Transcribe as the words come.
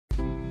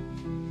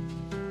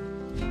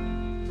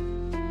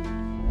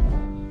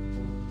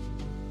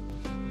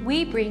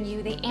we bring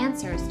you the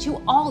answers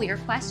to all your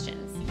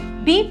questions.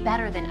 Be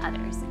better than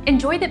others.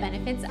 Enjoy the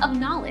benefits of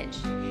knowledge.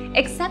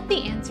 Accept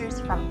the answers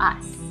from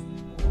us.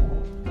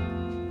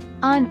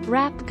 On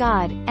Rap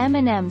God,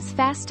 Eminem's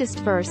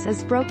fastest verse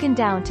is broken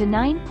down to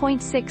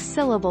 9.6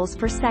 syllables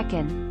per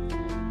second.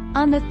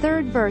 On the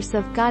third verse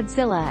of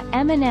Godzilla,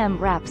 Eminem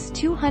raps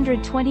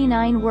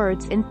 229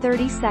 words in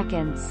 30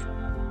 seconds.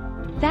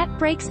 That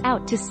breaks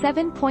out to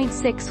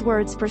 7.6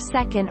 words per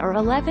second or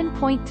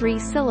 11.3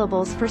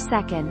 syllables per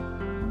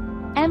second.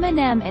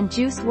 Eminem and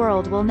Juice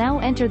WRLD will now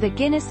enter the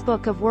Guinness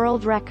Book of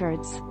World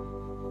Records.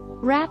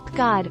 Rap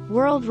God,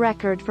 world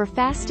record for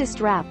fastest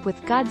rap with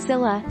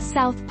Godzilla,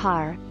 South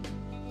Par.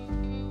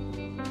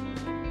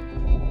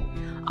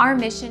 Our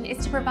mission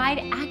is to provide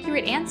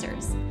accurate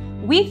answers.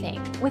 We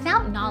think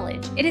without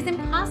knowledge, it is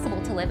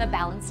impossible to live a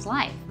balanced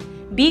life.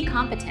 Be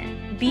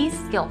competent, be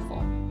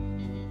skillful.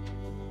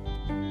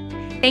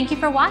 Thank you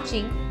for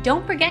watching.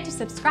 Don't forget to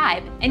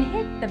subscribe and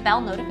hit the bell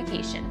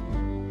notification.